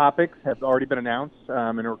 6 topics have already been announced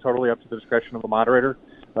and are totally up to the discretion of the moderator,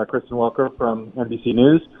 Kristen Welker from NBC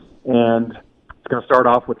News. And it's going to start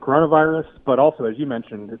off with coronavirus, but also, as you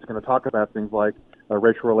mentioned, it's going to talk about things like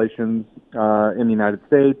racial relations in the United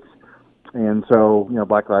States. And so,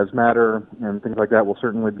 Black Lives Matter and things like that will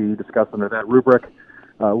certainly be discussed under that rubric.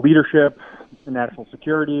 Leadership, national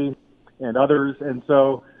security, and others. And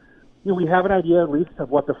so, we have an idea, at least, of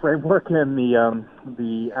what the framework and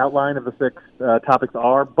the outline of the 6 topics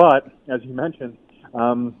are. But, as you mentioned,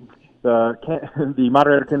 the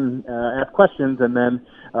moderator can ask questions, and then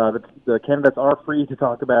the candidates are free to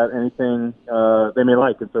talk about anything they may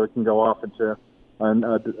like, and so it can go off into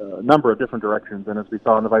a number of different directions. And as we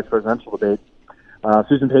saw in the vice presidential debate,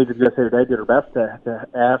 Susan Page of USA Today did her best to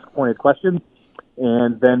ask pointed questions,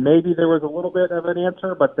 and then maybe there was a little bit of an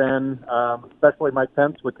answer, but then especially Mike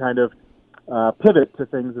Pence would kind of pivot to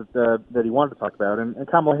things that he wanted to talk about, and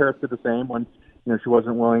Kamala Harris did the same when she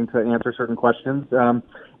wasn't willing to answer certain questions,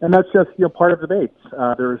 and that's just part of debates.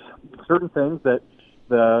 There's certain things that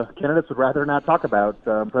the candidates would rather not talk about.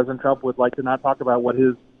 President Trump would like to not talk about what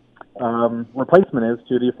his replacement is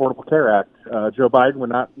to the Affordable Care Act. Joe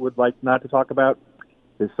Biden would like not to talk about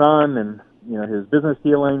his son and his business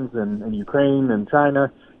dealings and Ukraine and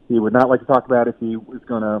China. He would not like to talk about if he was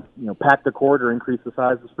going to pack the court or increase the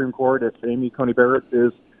size of the Supreme Court if Amy Coney Barrett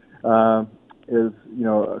is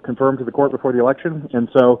confirmed to the court before the election. And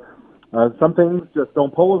so some things just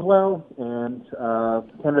don't pull as well, and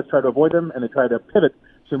candidates try to avoid them, and they try to pivot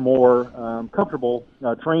to more comfortable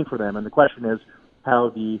terrain for them. And the question is how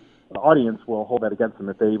the audience will hold that against them,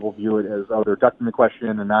 if they will view it as, they're ducking the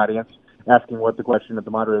question and not asking what the question that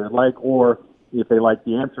the moderator would like, or if they like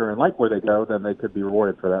the answer and like where they go, then they could be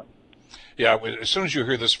rewarded for that. Yeah, as soon as you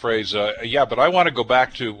hear this phrase, yeah, but I want to go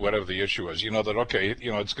back to whatever the issue is. That okay,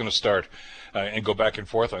 it's going to start and go back and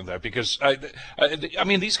forth on that because I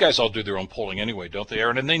mean, these guys all do their own polling anyway, don't they,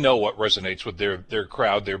 Aaron? And they know what resonates with their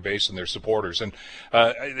crowd, their base, and their supporters. And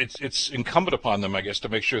it's incumbent upon them, I guess, to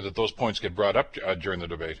make sure that those points get brought up during the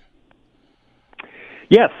debate.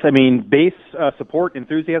 Yes, I mean, base support,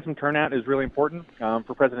 enthusiasm, turnout is really important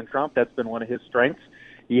for President Trump. That's been one of his strengths.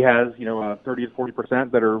 He has, 30 to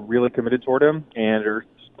 40% that are really committed toward him and are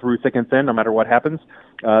through thick and thin, no matter what happens,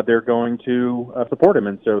 they're going to support him.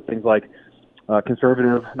 And so things like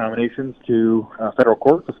conservative nominations to federal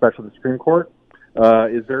courts, especially the Supreme Court,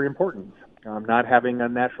 is very important. Not having a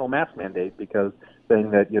national mask mandate, because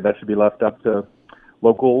saying that that should be left up to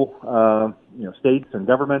local, states and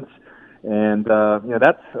governments, and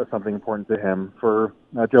that's something important to him. For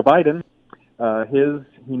Joe Biden,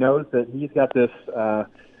 he knows that he's got this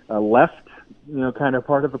left, kind of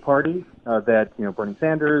part of the party that Bernie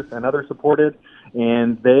Sanders and others supported,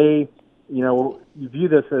 and they, you view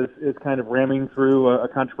this as kind of ramming through a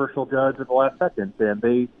controversial judge at the last second, and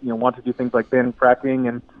they want to do things like banning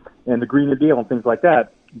fracking and the Green New Deal and things like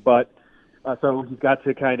that. But so he's got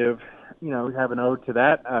to kind of have an ode to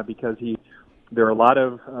that because there are a lot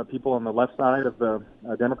of people on the left side of the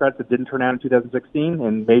Democrats that didn't turn out in 2016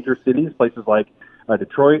 in major cities, places like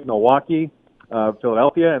Detroit, Milwaukee,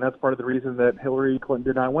 Philadelphia, and that's part of the reason that Hillary Clinton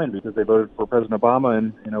did not win, because they voted for President Obama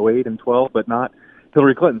in 08 and 12, but not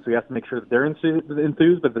Hillary Clinton. So you have to make sure that they're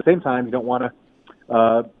enthused, but at the same time, you don't want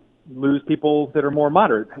to lose people that are more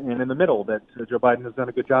moderate and in the middle that Joe Biden has done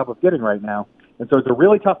a good job of getting right now. And so it's a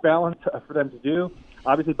really tough balance for them to do.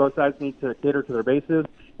 Obviously, both sides need to cater to their bases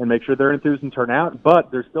and make sure they're enthused and turn out, but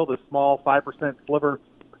there's still this small 5% sliver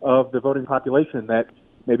of the voting population that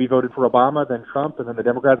maybe voted for Obama, then Trump, and then the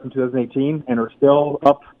Democrats in 2018, and are still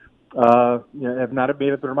up, have not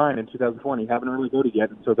made up their mind in 2020, haven't really voted yet.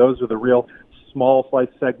 And so those are the real small slice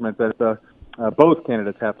segments that both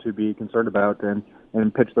candidates have to be concerned about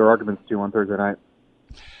and pitch their arguments to on Thursday night.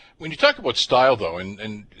 When you talk about style, though,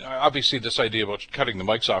 and obviously this idea about cutting the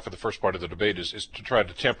mics off for the first part of the debate is to try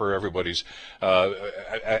to temper everybody's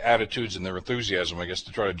attitudes and their enthusiasm, I guess,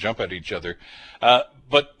 to try to jump at each other.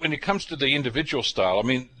 But when it comes to the individual style, I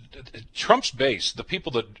mean, Trump's base, the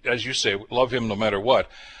people that, as you say, love him no matter what,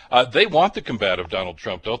 they want the combative Donald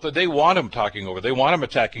Trump, don't they? They want him talking over. They want him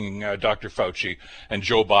attacking Dr. Fauci and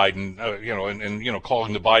Joe Biden, and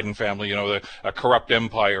calling the Biden family, a corrupt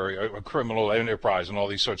empire, a criminal enterprise, and all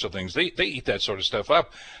these sorts of things. They eat that sort of stuff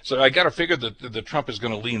up. So I got to figure that Trump is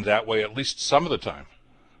going to lean that way at least some of the time.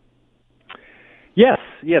 Yes,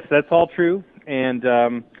 that's all true. And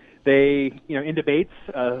they, in debates,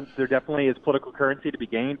 there definitely is political currency to be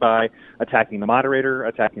gained by attacking the moderator,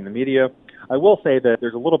 attacking the media. I will say that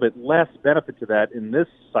there's a little bit less benefit to that in this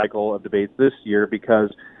cycle of debates this year because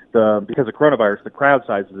of coronavirus, the crowd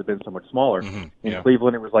sizes have been so much smaller. Mm-hmm. In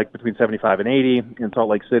Cleveland, it was like between 75 and 80. In Salt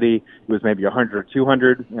Lake City, it was maybe 100 or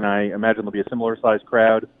 200, and I imagine there'll be a similar sized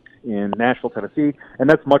crowd in Nashville, Tennessee, and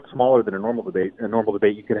that's much smaller than a normal debate. In a normal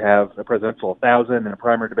debate, you could have a presidential 1,000 and a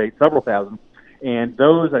primary debate several thousand. And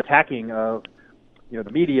those attacking of, the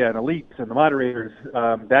media and elites and the moderators,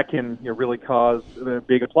 that can really cause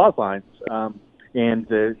big applause lines. And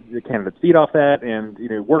the candidates feed off that, and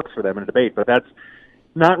it works for them in a debate. But that's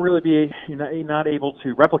not really not able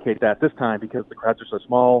to replicate that this time because the crowds are so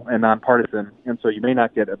small and nonpartisan, and so you may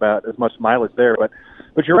not get about as much mileage there.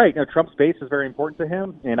 But you're right. Trump's base is very important to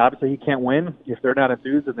him, and obviously he can't win if they're not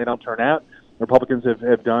enthused and they don't turn out. Republicans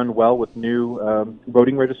have done well with new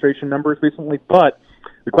voting registration numbers recently, but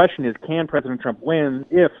the question is, can President Trump win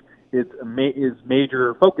if his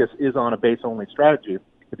major focus is on a base-only strategy?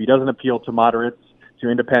 If he doesn't appeal to moderates, to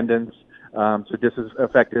independents, to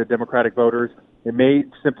disaffected Democratic voters, the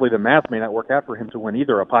math may not work out for him to win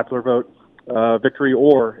either a popular vote victory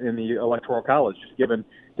or in the Electoral College, given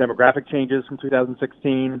demographic changes from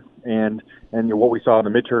 2016 and what we saw in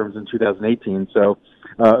the midterms in 2018. So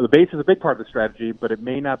the base is a big part of the strategy, but it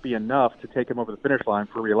may not be enough to take him over the finish line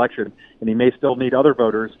for re-election, and he may still need other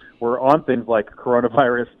voters where on things like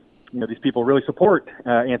coronavirus, these people really support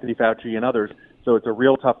Anthony Fauci and others. So it's a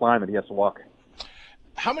real tough line that he has to walk.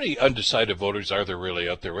 How many undecided voters are there really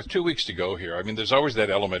out there with 2 weeks to go here? I mean, there's always that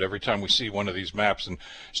element every time we see one of these maps, and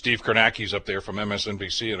Steve Kornacki's up there from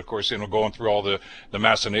MSNBC, and of course, going through all the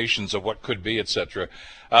machinations of what could be, etc.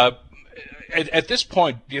 At this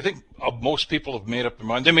point, do you think most people have made up their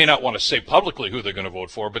mind? They may not want to say publicly who they're going to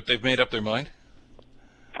vote for, but they've made up their mind?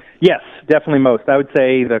 Yes, definitely most. I would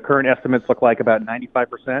say the current estimates look like about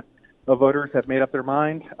 95% of voters have made up their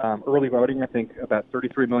mind. Early voting, I think about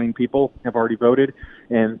 33 million people have already voted,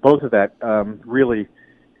 and both of that really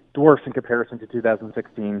dwarfs in comparison to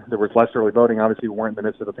 2016. There was less early voting. Obviously, we weren't in the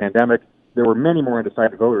midst of a pandemic. There were many more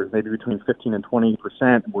undecided voters, maybe between 15 and 20%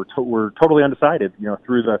 were totally undecided,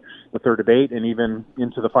 through the third debate and even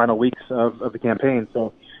into the final weeks of the campaign.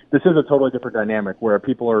 So this is a totally different dynamic where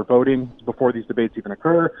people are voting before these debates even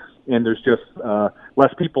occur, and there's just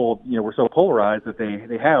less people. We're so polarized that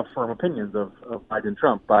they have firm opinions of Biden and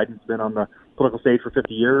Trump. Biden's been on the political stage for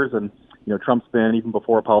 50 years, and Trump's been, even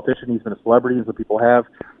before a politician, he's been a celebrity, and so people have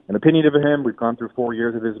an opinion of him. We've gone through 4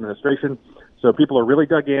 years of his administration, so people are really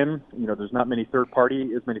dug in. There's not many third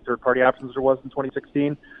party options as there was in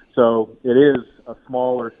 2016. So it is a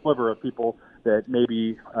smaller sliver of people that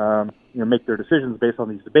maybe make their decisions based on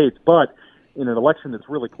these debates. But in an election that's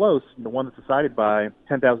really close, the one that's decided by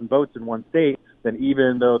 10,000 votes in one state, then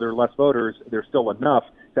even though there are less voters, there's still enough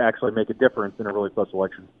to actually make a difference in a really close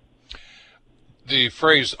election. The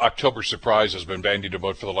phrase October surprise has been bandied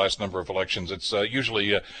about for the last number of elections. It's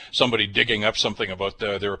usually somebody digging up something about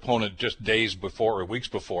their opponent just days before or weeks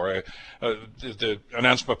before. The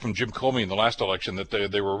announcement from Jim Comey in the last election that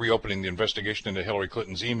they were reopening the investigation into Hillary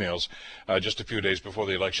Clinton's emails just a few days before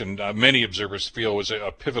the election, many observers feel was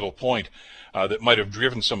a pivotal point that might have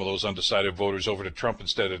driven some of those undecided voters over to Trump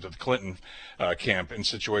instead of to the Clinton camp in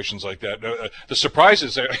situations like that. The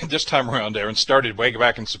surprises this time around, Aaron, started way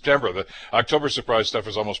back in September. The October surprise stuff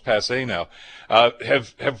is almost passé now.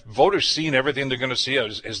 Have voters seen everything they're going to see?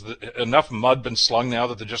 Has enough mud been slung now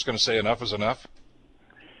that they're just going to say enough is enough?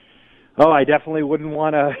 Oh, I definitely wouldn't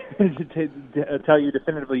want to tell you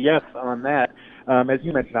definitively yes on that. As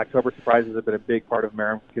you mentioned, October surprises have been a big part of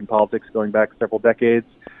American politics going back several decades.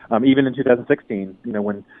 Even in 2016,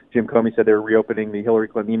 when Jim Comey said they were reopening the Hillary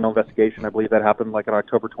Clinton email investigation, I believe that happened like on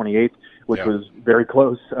October 28th, which was very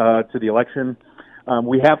close to the election.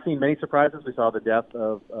 We have seen many surprises. We saw the death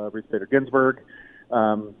of Ruth Bader Ginsburg.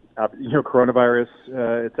 Coronavirus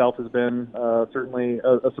itself has been certainly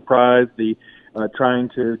a surprise. The trying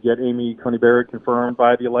to get Amy Coney Barrett confirmed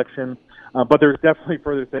by the election. But there's definitely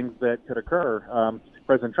further things that could occur.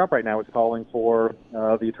 President Trump right now is calling for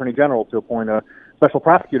the Attorney General to appoint a special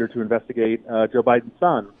prosecutor to investigate Joe Biden's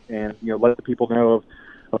son and, let the people know of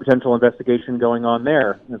a potential investigation going on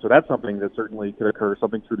there. And so that's something that certainly could occur,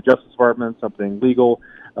 something through the Justice Department, something legal,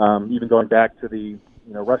 even going back to the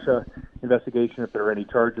Russia investigation, if there are any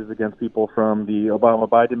charges against people from the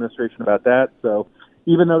Obama-Biden administration about that. So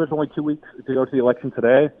even though there's only 2 weeks to go to the election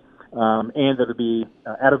today, and that it would be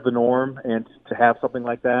out of the norm, and to have something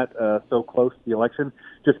like that so close to the election,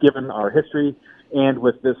 just given our history, and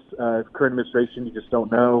with this current administration, you just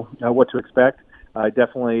don't know what to expect. I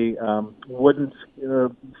definitely wouldn't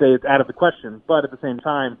say it's out of the question, but at the same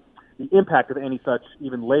time, the impact of any such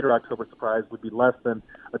even later October surprise would be less than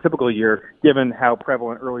a typical year, given how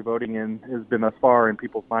prevalent early voting has been thus far, and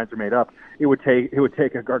people's minds are made up. It would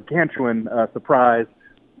take a gargantuan surprise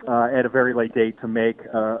at a very late date to make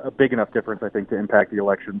a big enough difference, I think, to impact the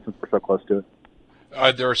election, since we're so close to it.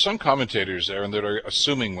 There are some commentators, Aaron, that are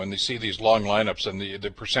assuming when they see these long lineups and the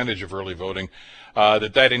percentage of early voting,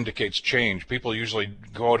 that indicates change. People usually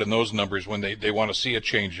go out in those numbers when they want to see a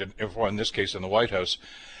change, in this case in the White House.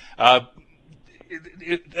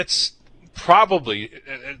 It's probably,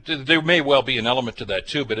 there may well be an element to that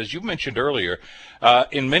too, but as you mentioned earlier,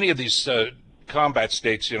 in many of these combat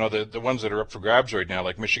states, the ones that are up for grabs right now,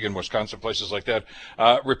 like Michigan, Wisconsin, places like that,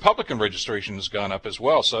 Republican registration has gone up as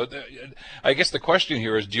well. So I guess the question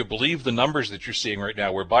here is, do you believe the numbers that you're seeing right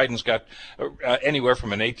now, where Biden's got anywhere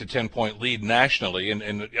from an 8 to 10 point lead nationally and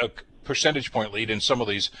a percentage point lead in some of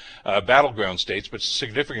these battleground states, but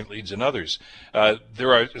significant leads in others?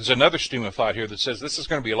 There's another stream of thought here that says this is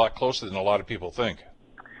going to be a lot closer than a lot of people think.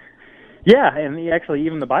 Yeah, and actually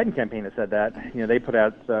even the Biden campaign has said that. They put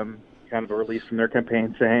out some kind of a release from their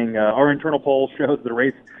campaign saying our internal poll shows the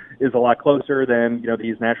race is a lot closer than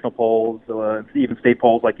these national polls, even state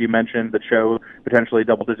polls like you mentioned that show potentially a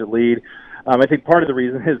double-digit lead. I think part of the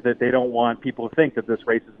reason is that they don't want people to think that this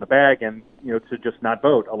race is in the bag and to just not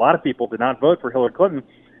vote. A lot of people did not vote for Hillary Clinton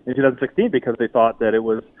in 2016 because they thought that it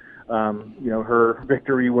was her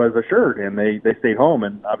victory was assured, and they stayed home,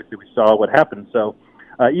 and obviously we saw what happened. So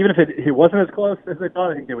even if it wasn't as close as they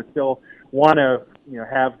thought, I think they would still want to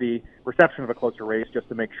have the reception of a closer race just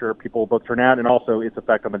to make sure people vote turn out, and also its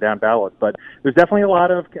effect on the down ballot. But there's definitely a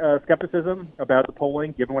lot of skepticism about the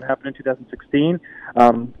polling, given what happened in 2016.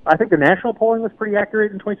 I think the national polling was pretty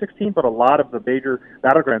accurate in 2016, but a lot of the major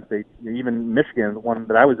battleground states, even Michigan, the one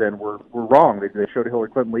that I was in, were wrong. They showed a Hillary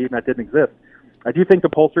Clinton lead, and that didn't exist. I do think the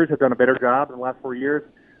pollsters have done a better job in the last 4 years,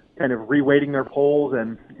 kind of reweighting their polls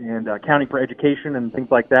and accounting for education and things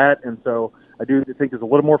like that. And so I do think there's a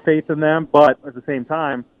little more faith in them, but at the same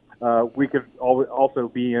time, we could also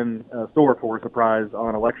be in store for a surprise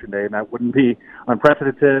on Election Day, and that wouldn't be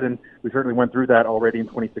unprecedented, and we certainly went through that already in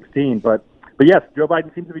 2016. But yes, Joe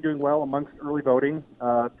Biden seems to be doing well amongst early voting.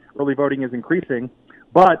 Early voting is increasing,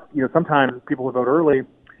 but sometimes people who vote early,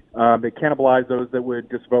 they cannibalize those that would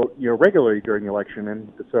just vote regularly during the election,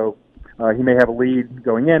 and so he may have a lead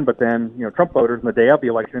going in, but then Trump voters on the day of the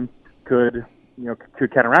election could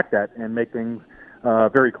counteract that and make things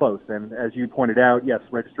very close. And as you pointed out, yes,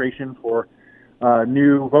 registration for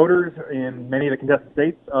new voters in many of the contested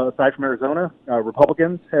states, aside from Arizona,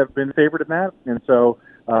 Republicans have been favored in that. And so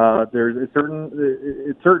it's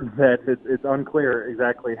certain that it's unclear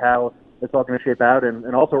exactly how it's all going to shape out.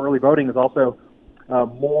 And also early voting is also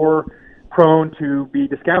more prone to be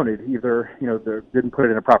discounted. Either, they didn't put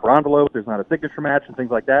it in a proper envelope, there's not a signature match and things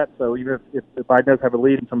like that. So even if Biden does have a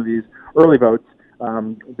lead in some of these early votes,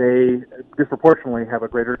 they disproportionately have a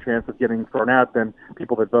greater chance of getting thrown out than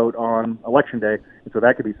people that vote on Election Day. And so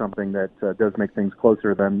that could be something that does make things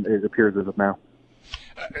closer than it appears as of now.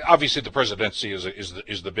 Obviously, the presidency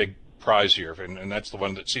is the big prize here, and that's the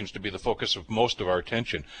one that seems to be the focus of most of our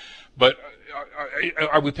attention. But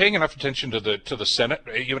are we paying enough attention to the Senate?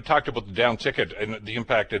 You talked about the down ticket and the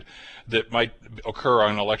impact that might occur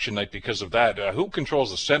on election night because of that. Who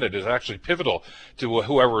controls the Senate is actually pivotal to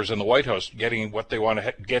whoever is in the White House getting what they want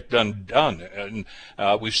to get done. And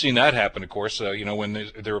we've seen that happen, of course.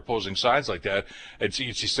 When they're opposing sides like that, it's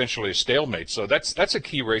essentially a stalemate. So that's a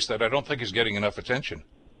key race that I don't think is getting enough attention.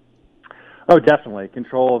 Oh, definitely.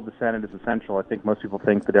 Control of the Senate is essential. I think most people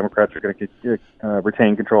think the Democrats are going to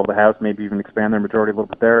retain control of the House, maybe even expand their majority a little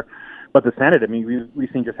bit there. But the Senate, we've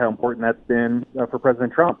seen just how important that's been for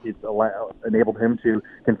President Trump. It's enabled him to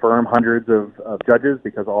confirm hundreds of judges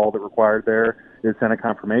because all that required there is Senate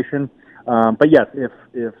confirmation. But yes,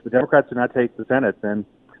 if the Democrats do not take the Senate, then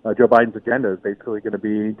Joe Biden's agenda is basically going to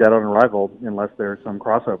be dead on arrival unless there's some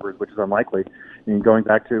crossovers, which is unlikely. And going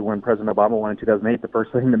back to when President Obama won in 2008, the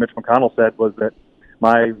first thing that Mitch McConnell said was that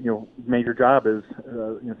my major job is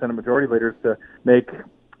Senate Majority Leaders to make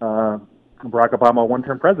Barack Obama a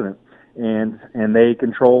one-term president, and they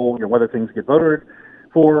control whether things get voted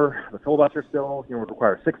for. The filibuster still would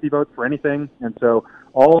require 60 votes for anything, and so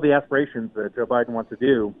all the aspirations that Joe Biden wants to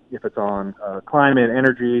do, if it's on climate,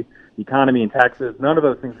 energy, economy, and taxes, none of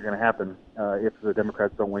those things are going to happen if the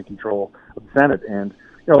Democrats don't win control of the Senate. And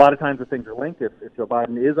a lot of times the things are linked. If Joe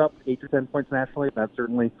Biden is up 8 to 10 points nationally, that's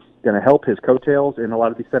certainly going to help his coattails in a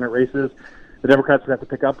lot of these Senate races. The Democrats would have to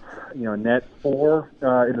pick up net 4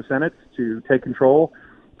 in the Senate to take control.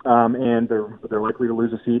 And they're likely to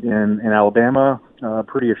lose a seat in Alabama,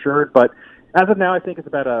 pretty assured. But as of now, I think it's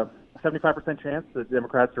about a 75% chance that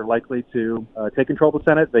Democrats are likely to take control of the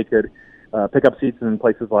Senate. They could pick up seats in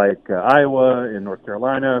places like Iowa, in North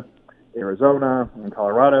Carolina, Arizona, and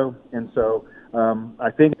Colorado. And so I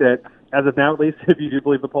think that as of now, at least, if you do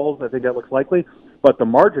believe the polls, I think that looks likely. But the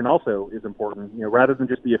margin also is important. Rather than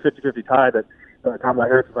just be a 50-50 tie that Kamala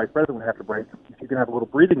Harris, the vice president, would have to break, if you can have a little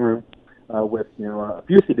breathing room with a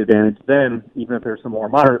few seat advantage, then even if there's some more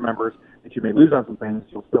moderate members that you may lose on some things,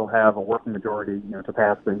 you'll still have a working majority to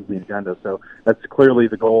pass things in the agenda. So that's clearly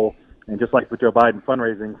the goal. And just like with Joe Biden,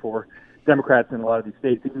 fundraising for Democrats in a lot of these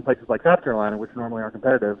states, even places like South Carolina, which normally aren't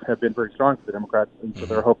competitive, have been very strong for the Democrats. And so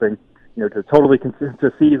they're hoping to totally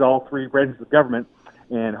to seize all 3 branches of government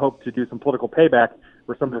and hope to do some political payback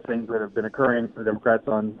for some of the things that have been occurring for the Democrats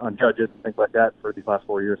on judges and things like that for these last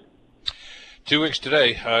 4 years. 2 weeks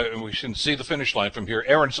today, we should see the finish line from here.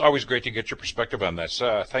 Aaron, it's always great to get your perspective on this.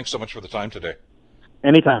 Thanks so much for the time today.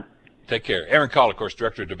 Anytime. Take care. Aaron Call, of course,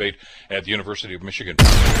 Director of Debate at the University of Michigan.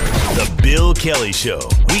 The Bill Kelly Show,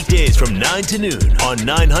 weekdays from 9 to noon on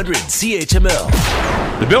 900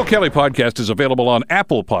 CHML. The Bill Kelly Podcast is available on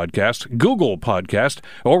Apple Podcast, Google Podcast,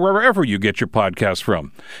 or wherever you get your podcasts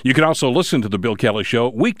from. You can also listen to The Bill Kelly Show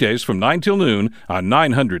weekdays from 9 till noon on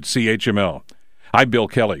 900 CHML. I'm Bill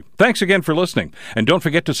Kelly. Thanks again for listening. And don't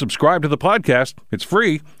forget to subscribe to the podcast. It's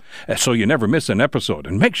free, so you never miss an episode.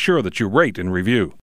 And make sure that you rate and review.